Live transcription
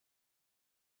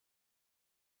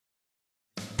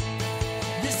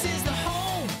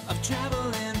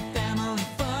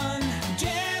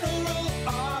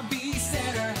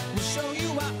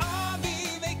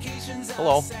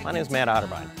Hello, my name is Matt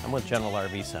Otterbein. I'm with General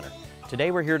RV Center.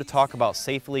 Today we're here to talk about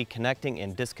safely connecting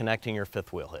and disconnecting your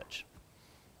fifth wheel hitch.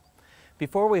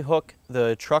 Before we hook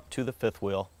the truck to the fifth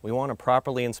wheel, we want to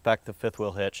properly inspect the fifth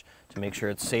wheel hitch to make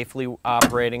sure it's safely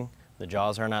operating, the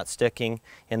jaws are not sticking,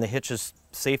 and the hitch is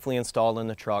safely installed in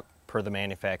the truck per the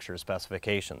manufacturer's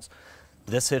specifications.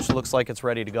 This hitch looks like it's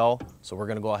ready to go, so we're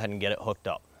going to go ahead and get it hooked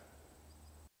up.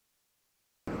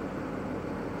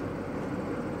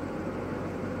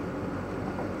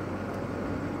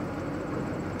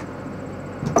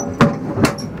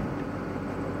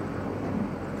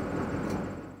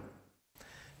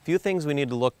 A few things we need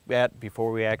to look at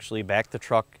before we actually back the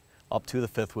truck up to the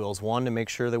fifth wheel is one, to make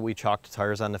sure that we chalk the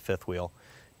tires on the fifth wheel.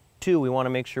 Two, we want to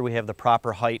make sure we have the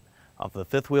proper height of the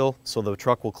fifth wheel so the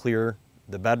truck will clear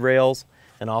the bed rails,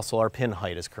 and also our pin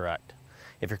height is correct.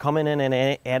 If you're coming in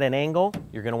at an angle,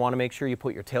 you're going to want to make sure you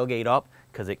put your tailgate up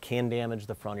because it can damage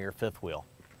the front of your fifth wheel.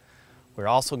 We're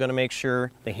also going to make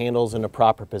sure the handle's in the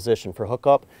proper position for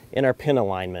hookup and our pin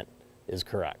alignment is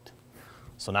correct.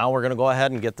 So now we're going to go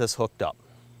ahead and get this hooked up.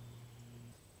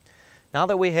 Now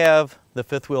that we have the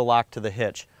fifth wheel locked to the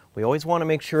hitch, we always want to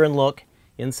make sure and look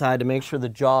inside to make sure the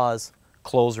jaws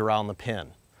close around the pin.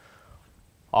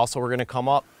 Also, we're going to come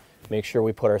up, make sure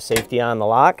we put our safety on the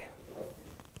lock,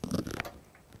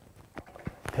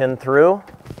 pin through,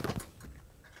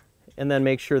 and then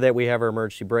make sure that we have our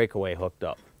emergency breakaway hooked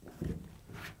up.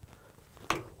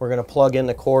 We're going to plug in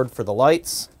the cord for the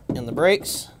lights and the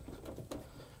brakes,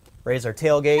 raise our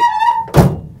tailgate,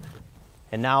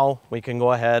 and now we can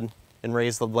go ahead and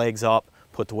raise the legs up,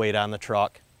 put the weight on the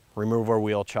truck, remove our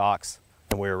wheel chocks,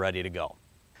 and we're ready to go.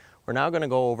 We're now going to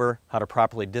go over how to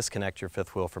properly disconnect your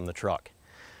fifth wheel from the truck.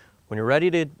 When you're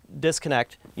ready to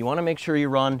disconnect, you want to make sure you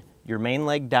run your main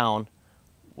leg down.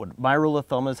 What my rule of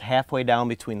thumb is halfway down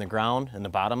between the ground and the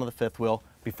bottom of the fifth wheel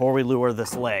before we lower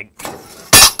this leg.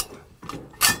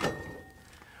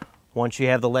 Once you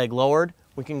have the leg lowered,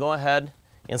 we can go ahead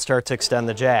and start to extend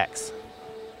the jacks.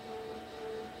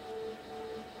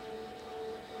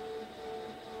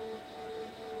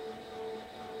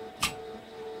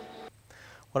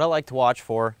 What I like to watch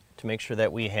for to make sure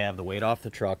that we have the weight off the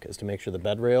truck is to make sure the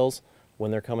bed rails,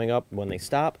 when they're coming up, when they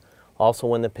stop, also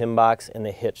when the pin box and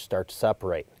the hitch start to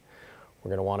separate. We're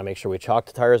going to want to make sure we chalk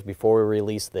the tires before we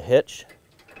release the hitch,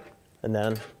 and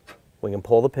then we can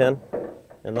pull the pin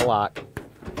in the lock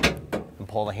and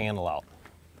pull the handle out.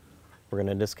 We're going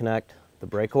to disconnect the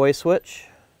breakaway switch.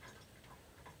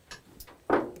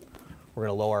 We're going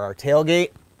to lower our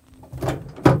tailgate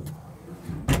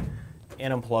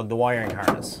and unplug the wiring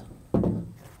harness.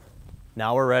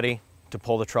 Now we're ready to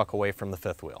pull the truck away from the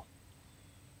fifth wheel.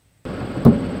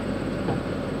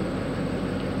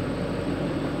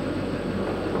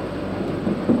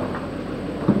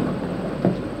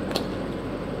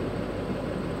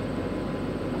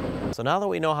 So now that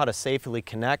we know how to safely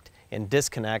connect and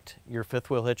disconnect your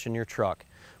fifth wheel hitch in your truck,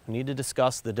 we need to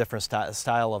discuss the different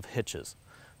style of hitches.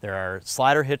 There are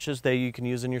slider hitches that you can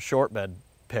use in your short bed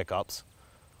pickups,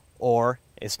 or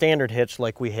a standard hitch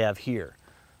like we have here.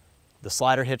 The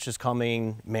slider hitch is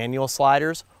coming manual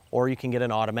sliders, or you can get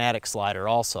an automatic slider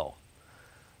also.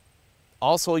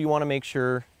 Also, you want to make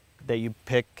sure that you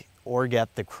pick or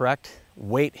get the correct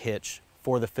weight hitch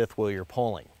for the fifth wheel you're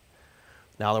pulling.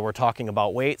 Now that we're talking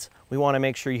about weights, we want to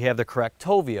make sure you have the correct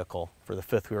tow vehicle for the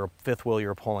fifth wheel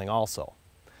you're pulling also.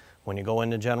 When you go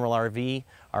into General RV,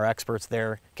 our experts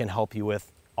there can help you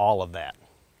with all of that.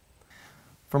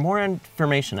 For more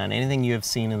information on anything you have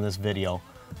seen in this video,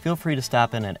 feel free to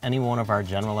stop in at any one of our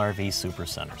General RV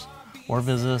Supercenters or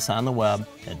visit us on the web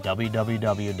at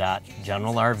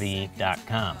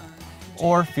www.generalrv.com,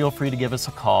 or feel free to give us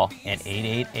a call at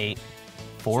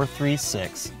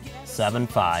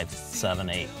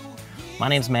 888-436-7578. My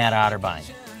name's Matt Otterbein.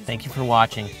 Thank you for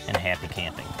watching and happy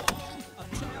camping.